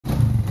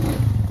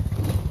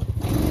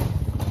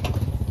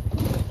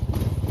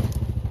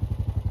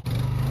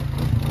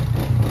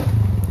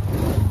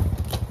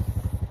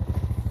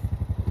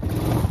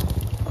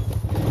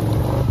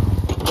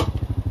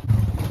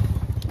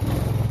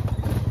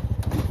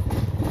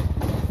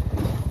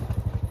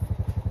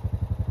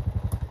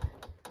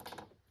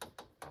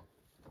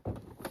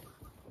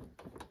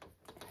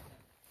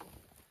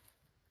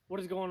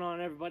going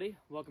on, everybody?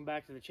 Welcome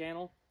back to the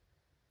channel.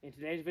 In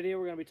today's video,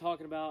 we're going to be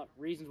talking about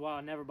reasons why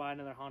I'll never buy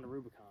another Honda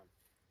Rubicon.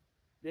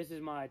 This is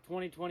my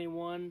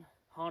 2021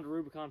 Honda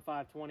Rubicon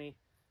 520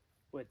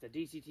 with the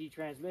DCT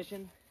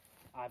transmission.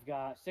 I've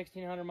got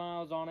 1,600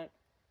 miles on it,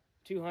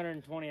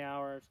 220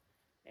 hours,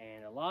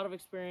 and a lot of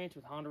experience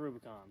with Honda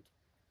Rubicons.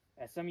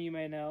 As some of you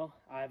may know,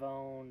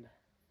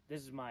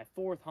 this is my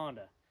fourth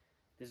Honda.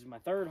 This is my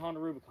third Honda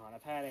Rubicon.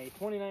 I've had a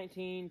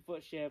 2019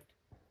 foot shift,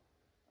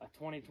 a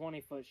 2020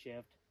 foot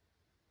shift,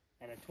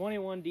 and a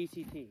 21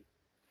 DCT.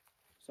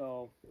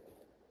 So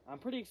I'm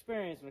pretty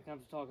experienced when it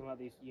comes to talking about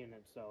these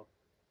units. So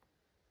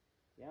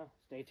yeah,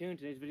 stay tuned.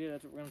 Today's video,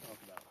 that's what we're going to talk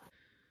about.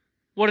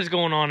 What is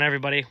going on,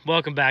 everybody?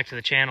 Welcome back to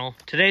the channel.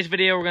 Today's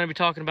video, we're going to be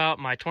talking about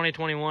my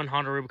 2021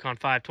 Honda Rubicon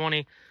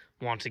 520.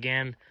 Once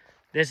again,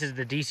 this is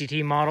the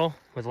DCT model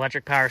with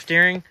electric power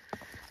steering.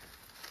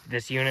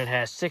 This unit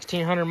has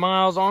 1,600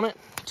 miles on it,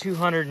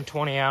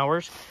 220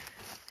 hours,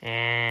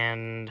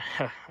 and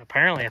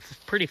apparently a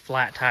pretty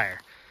flat tire.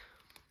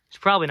 It's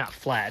probably not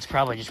flat, it's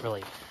probably just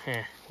really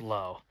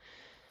low.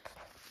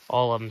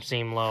 All of them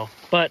seem low,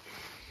 but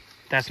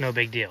that's no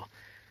big deal.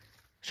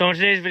 So in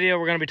today's video,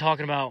 we're going to be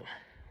talking about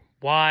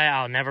why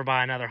I'll never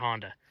buy another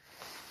Honda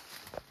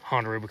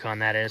Rubicon,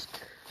 that is.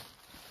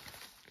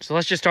 So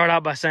let's just start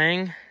out by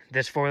saying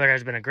this four-wheeler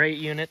has been a great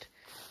unit.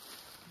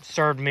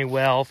 Served me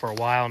well for a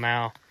while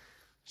now.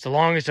 It's the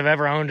longest I've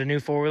ever owned a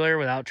new four-wheeler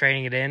without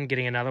trading it in,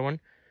 getting another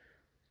one.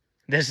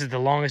 This is the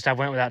longest I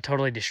went without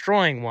totally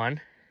destroying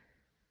one.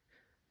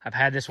 I've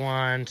had this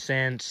one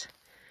since,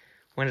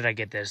 when did I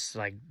get this?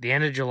 Like the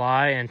end of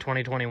July in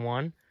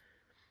 2021.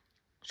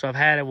 So I've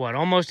had it,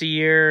 almost a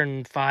year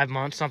and 5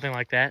 months, something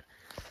like that.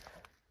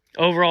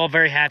 Overall,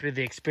 very happy with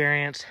the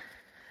experience.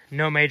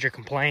 No major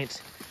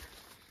complaints.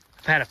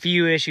 I've had a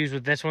few issues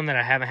with this one that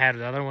I haven't had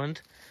with other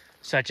ones,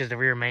 such as the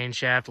rear main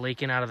shaft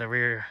leaking out of the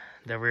rear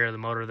of the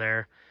motor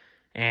there.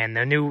 And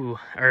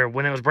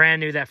when it was brand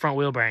new, that front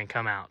wheel bearing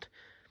come out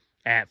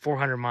at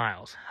 400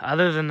 miles.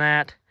 Other than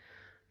that,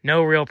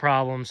 no real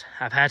problems.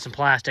 I've had some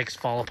plastics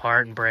fall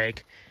apart and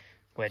break,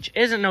 which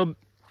isn't no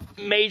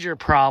major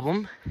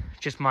problem,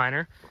 just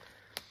minor.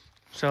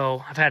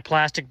 So I've had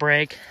plastic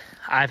break.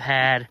 I've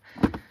had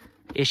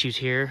issues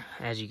here,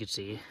 as you can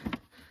see.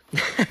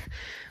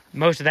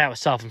 Most of that was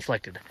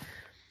self-inflicted.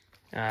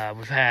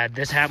 We've had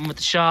this happen with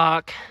the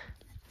shock.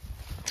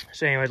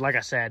 So anyways, like I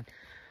said,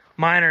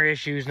 minor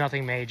issues,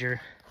 nothing major.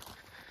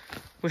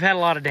 We've had a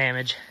lot of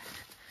damage.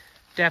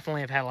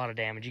 Definitely have had a lot of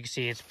damage. You can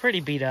see it's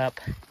pretty beat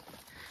up.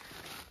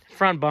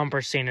 Front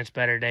bumper's seen its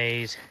better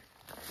days.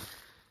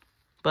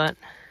 But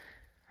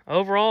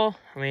overall,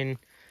 I mean,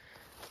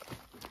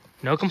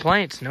 no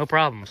complaints, no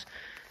problems.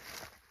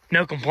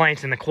 No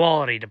complaints in the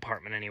quality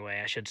department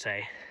anyway, I should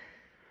say.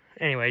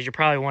 Anyways, you're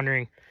probably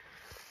wondering,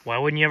 why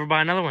wouldn't you ever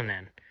buy another one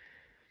then?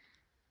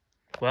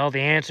 Well,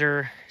 the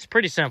answer is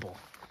pretty simple.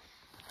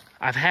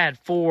 I've had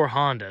 4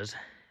 Hondas,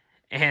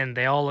 and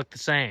they all look the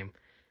same.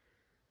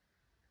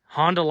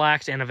 Honda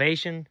lacks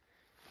innovation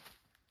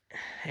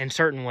in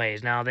certain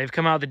ways. Now, they've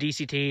come out with the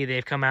DCT.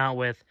 They've come out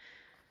with,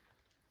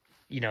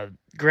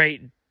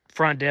 great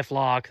front diff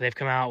lock. They've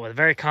come out with a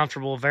very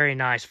comfortable, very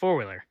nice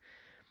four-wheeler.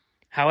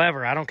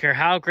 However, I don't care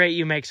how great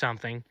you make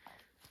something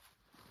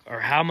or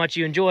how much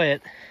you enjoy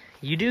it,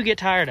 you do get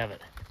tired of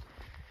it.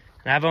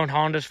 And I've owned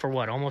Hondas for,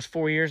 almost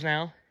 4 years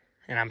now,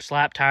 and I'm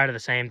slap tired of the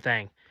same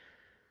thing.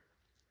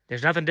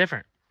 There's nothing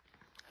different.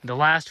 The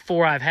last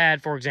 4 I've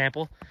had, for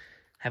example,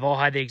 have all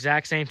had the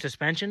exact same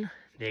suspension,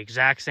 the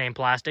exact same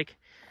plastic,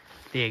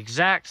 the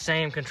exact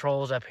same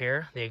controls up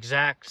here, the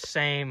exact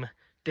same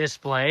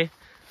display.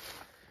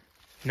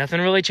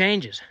 Nothing really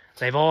changes.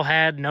 They've all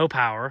had no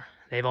power.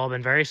 They've all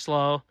been very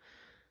slow.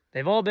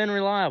 They've all been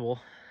reliable,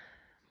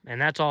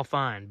 and that's all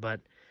fine,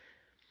 but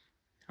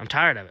I'm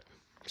tired of it.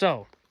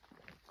 So,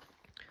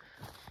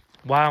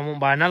 why I won't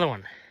buy another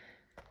one?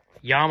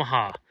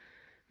 Yamaha.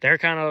 They're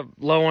kind of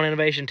low on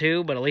innovation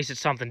too, but at least it's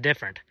something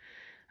different.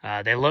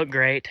 They look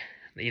great.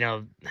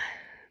 They're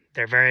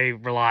very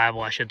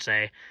reliable, I should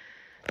say.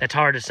 That's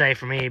hard to say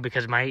for me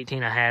because my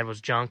 18 I had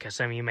was junk, as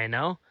some of you may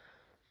know.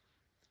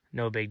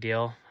 No big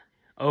deal.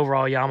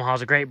 Overall,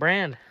 Yamaha's a great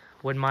brand.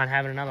 Wouldn't mind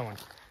having another one.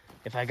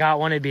 If I got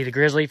one, it'd be the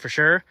Grizzly for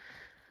sure.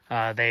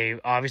 They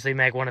obviously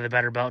make one of the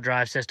better belt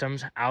drive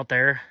systems out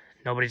there.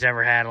 Nobody's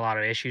ever had a lot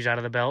of issues out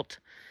of the belt.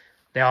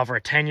 They offer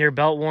a 10-year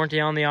belt warranty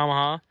on the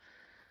Yamaha.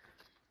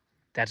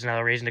 That's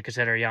another reason to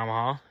consider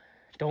Yamaha.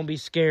 Don't be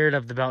scared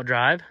of the belt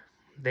drive.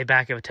 They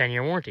back up a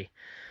 10-year warranty.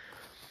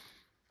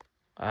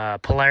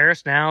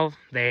 Polaris now,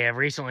 they have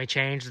recently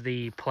changed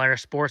the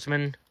Polaris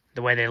Sportsman,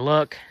 the way they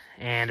look,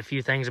 and a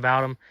few things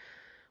about them.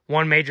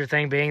 One major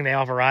thing being they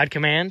offer ride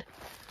command.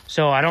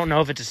 So I don't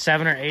know if it's a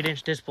 7 or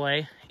 8-inch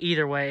display.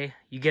 Either way,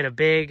 you get a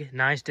big,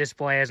 nice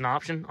display as an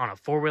option on a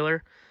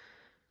four-wheeler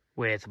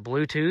with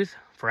Bluetooth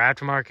for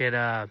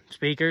aftermarket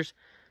speakers.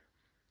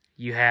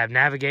 You have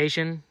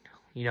navigation,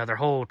 their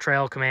whole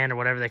trail command or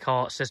whatever they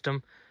call it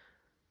system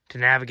to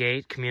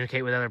navigate,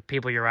 communicate with other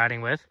people you're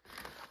riding with,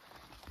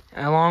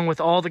 along with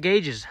all the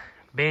gauges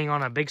being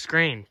on a big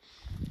screen.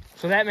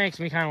 So that makes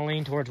me kind of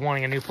lean towards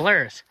wanting a new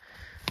Polaris.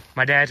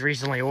 My dad's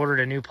recently ordered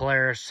a new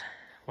Polaris,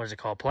 what is it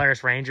called?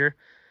 Polaris Ranger,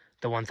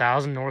 the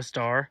 1000 North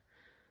Star,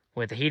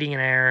 with the heating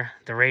and air,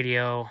 the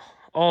radio,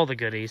 all the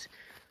goodies,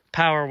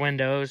 power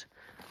windows.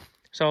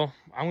 So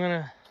I'm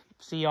going to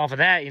see off of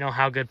that, you know,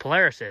 how good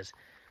Polaris is.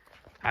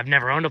 I've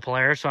never owned a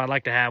Polaris, so I'd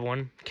like to have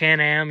one.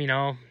 Can-Am, you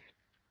know,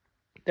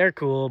 they're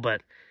cool,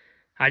 but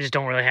I just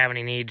don't really have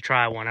any need to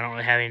try one. I don't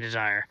really have any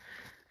desire.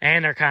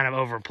 And they're kind of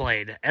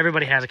overplayed.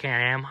 Everybody has a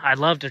Can-Am. I'd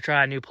love to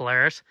try a new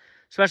Polaris,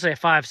 especially a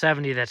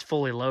 570 that's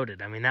fully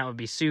loaded. I mean, that would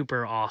be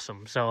super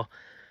awesome. So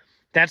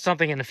that's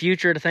something in the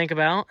future to think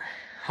about.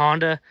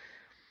 Honda,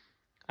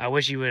 I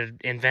wish you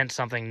would invent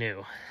something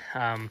new.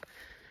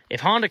 If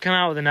Honda come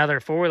out with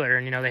another four-wheeler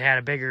and, you know, they had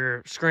a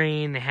bigger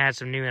screen, they had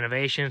some new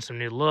innovations, some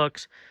new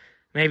looks,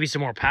 maybe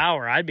some more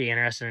power, I'd be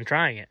interested in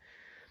trying it.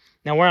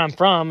 Now, where I'm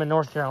from in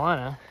North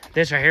Carolina,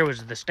 this right here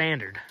was the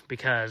standard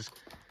because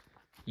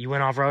you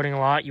went off-roading a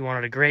lot. You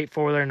wanted a great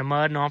four-wheeler in the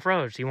mud and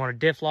off-road. So you wanted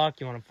diff lock,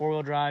 you wanted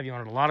four-wheel drive, you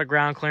wanted a lot of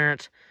ground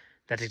clearance.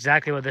 That's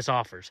exactly what this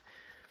offers.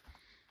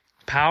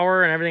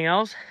 Power and everything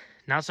else,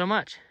 not so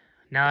much.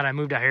 Now that I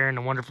moved out here in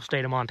the wonderful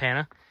state of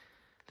Montana,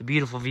 the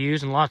beautiful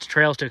views and lots of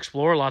trails to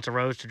explore, lots of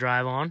roads to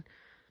drive on,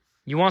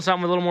 you want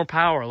something with a little more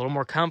power, a little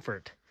more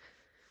comfort.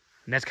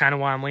 And that's kind of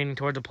why I'm leaning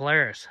towards the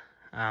Polaris.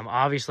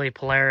 Obviously,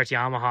 Polaris,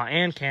 Yamaha,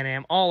 and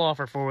Can-Am all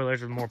offer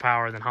four-wheelers with more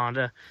power than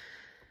Honda.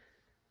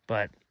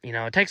 But, you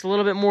know, it takes a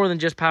little bit more than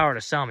just power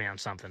to sell me on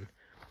something.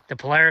 The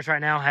Polaris right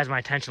now has my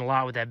attention a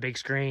lot with that big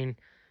screen.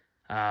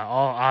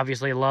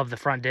 Obviously love the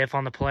front diff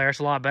on the Polaris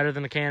a lot better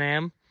than the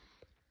Can-Am.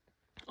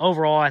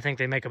 Overall, I think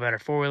they make a better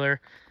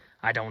four-wheeler.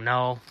 I don't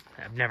know.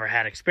 I've never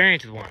had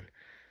experience with one.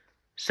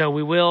 So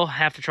we will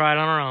have to try it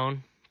on our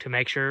own to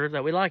make sure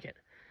that we like it.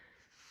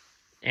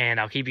 And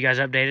I'll keep you guys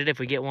updated if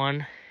we get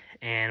one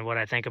and what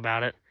I think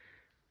about it,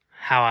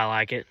 how I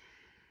like it,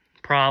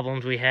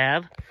 problems we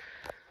have,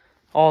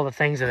 all the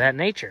things of that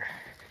nature.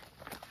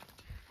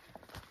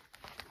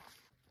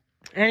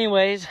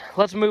 Anyways,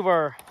 let's move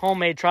our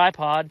homemade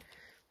tripod.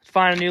 Let's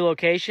find a new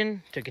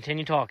location to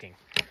continue talking.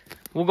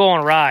 We'll go on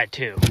a ride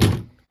too.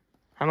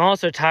 I'm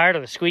also tired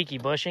of the squeaky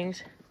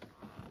bushings.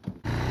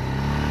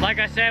 Like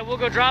I said, we'll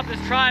go drop this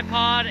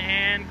tripod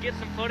and get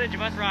some footage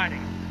of us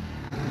riding.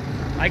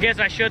 I guess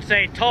I should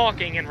say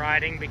talking and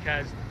riding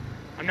because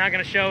I'm not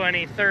going to show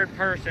any third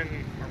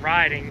person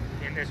riding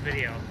in this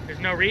video. There's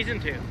no reason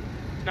to.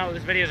 It's not what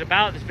this video is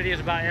about. This video is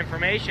about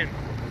information.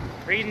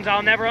 Reasons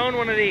I'll never own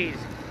one of these.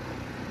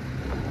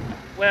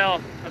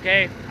 Well,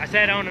 okay, I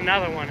said own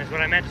another one is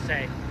what I meant to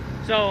say.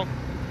 So,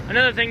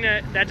 another thing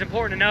that's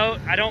important to note,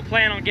 I don't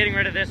plan on getting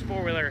rid of this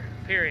four-wheeler,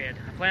 period.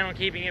 I plan on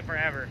keeping it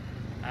forever.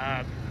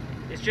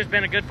 It's just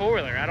been a good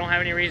four-wheeler. I don't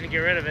have any reason to get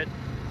rid of it.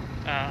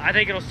 I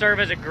think it'll serve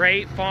as a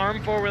great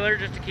farm four-wheeler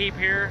just to keep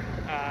here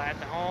at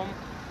the home.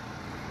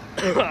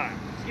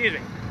 Excuse me.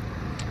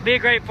 Be a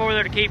great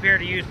four-wheeler to keep here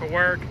to use for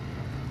work.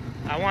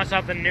 I want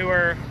something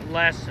newer,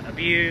 less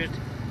abused,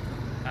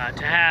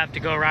 to have to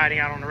go riding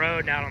out on the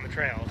road and out on the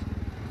trails.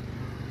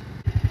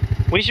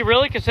 We should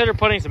really consider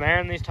putting some air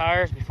in these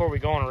tires before we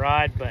go on a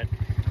ride, but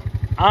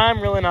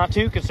I'm really not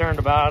too concerned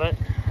about it,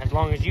 as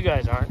long as you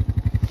guys aren't.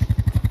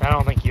 I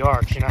don't think you are,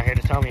 because you're not here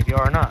to tell me if you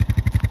are or not.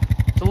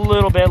 It's a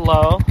little bit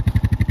low.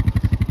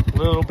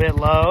 Little bit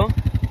low.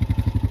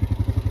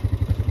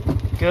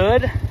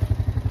 Good.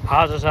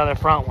 How's this other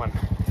front one?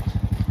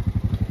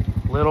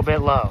 Little bit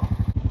low.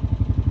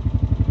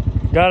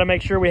 Got to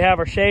make sure we have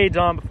our shades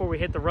on before we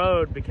hit the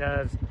road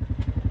because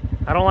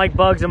I don't like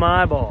bugs in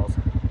my eyeballs.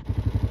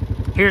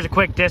 Here's a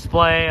quick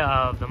display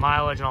of the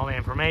mileage and all the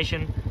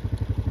information.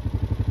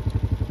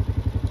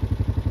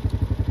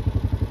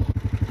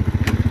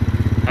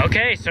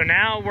 Okay, so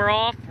now we're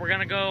off. We're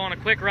gonna go on a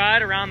quick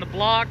ride around the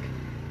block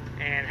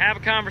and have a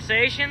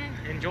conversation,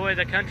 enjoy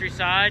the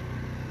countryside,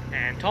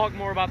 and talk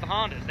more about the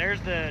Hondas.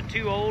 There's the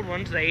two old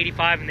ones, the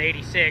 85 and the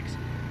 86.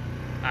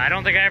 I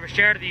don't think I ever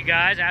shared with you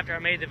guys after I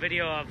made the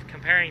video of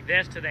comparing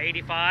this to the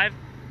 85.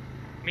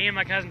 Me and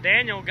my cousin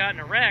Daniel got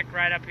in a wreck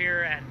right up here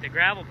at the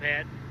gravel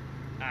pit.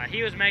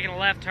 He was making a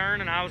left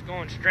turn and I was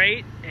going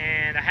straight,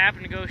 and I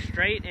happened to go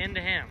straight into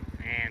him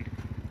and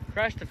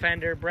crushed the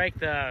fender, break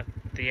the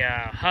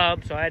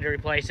hub, so I had to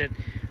replace it.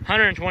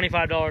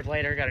 $125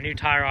 later, got a new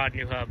tie rod,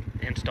 new hub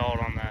installed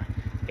on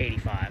the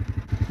 85.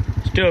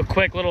 Let's do a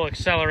quick little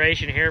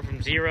acceleration here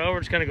from 0. We're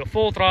just going to go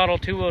full throttle,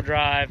 two-wheel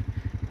drive,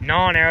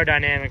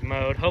 non-aerodynamic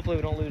mode. Hopefully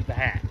we don't lose the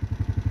hat.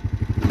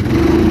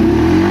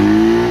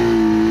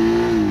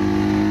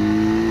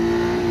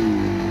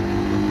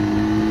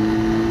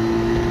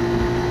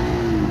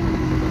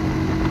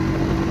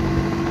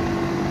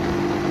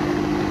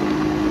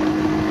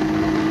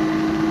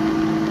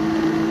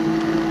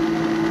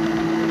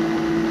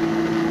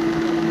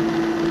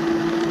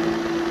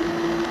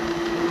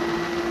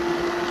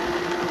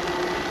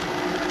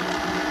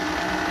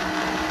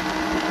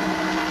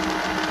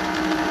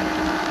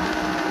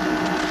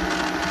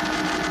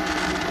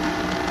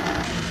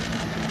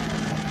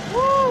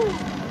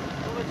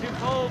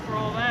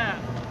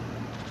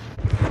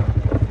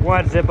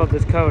 Why zip up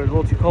this coat? It's a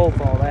little too cold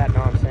for all that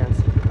nonsense.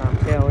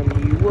 telling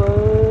you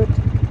what.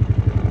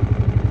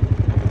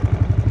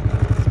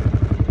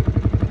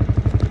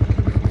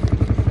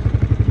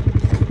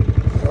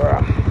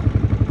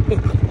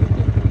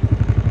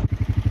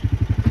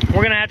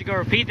 We're gonna have to go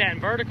repeat that in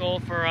vertical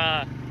for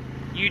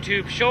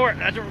YouTube short.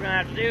 That's what we're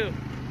gonna have to do.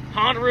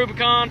 Honda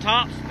Rubicon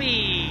top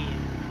speed.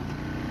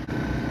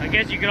 I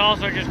guess you could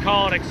also just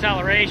call it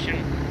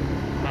acceleration.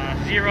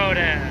 0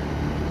 to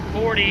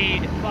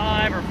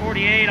 45 or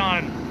 48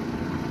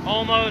 on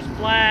almost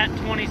flat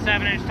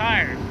 27-inch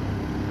tires.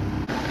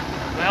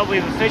 Well,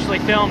 we've officially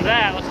filmed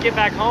that. Let's get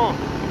back home.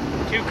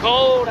 Too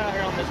cold out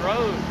here on this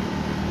road.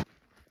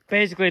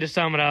 Basically, to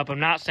sum it up, I'm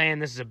not saying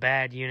this is a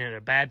bad unit,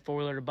 a bad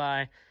four-wheeler to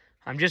buy.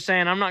 I'm just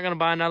saying I'm not going to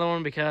buy another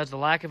one because the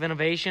lack of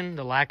innovation,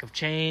 the lack of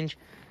change.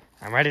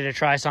 I'm ready to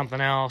try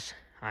something else.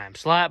 I am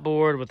slap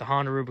bored with the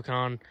Honda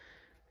Rubicon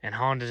and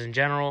Hondas in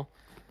general.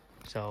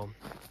 So,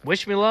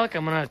 wish me luck.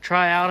 I'm going to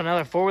try out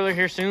another four-wheeler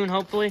here soon,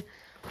 hopefully.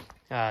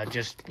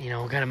 Just, you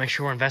know, got to make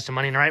sure we're investing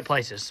money in the right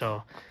places.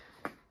 So,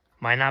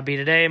 might not be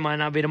today, might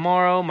not be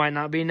tomorrow, might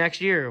not be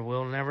next year.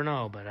 We'll never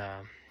know. But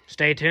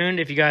stay tuned.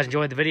 If you guys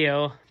enjoyed the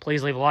video,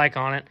 please leave a like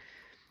on it.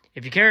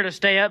 If you care to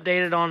stay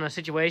updated on the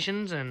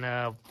situations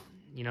and,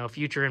 you know,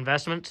 future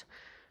investments,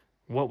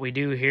 what we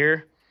do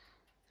here,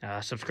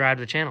 subscribe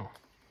to the channel.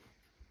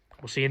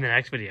 We'll see you in the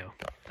next video.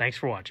 Thanks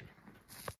for watching.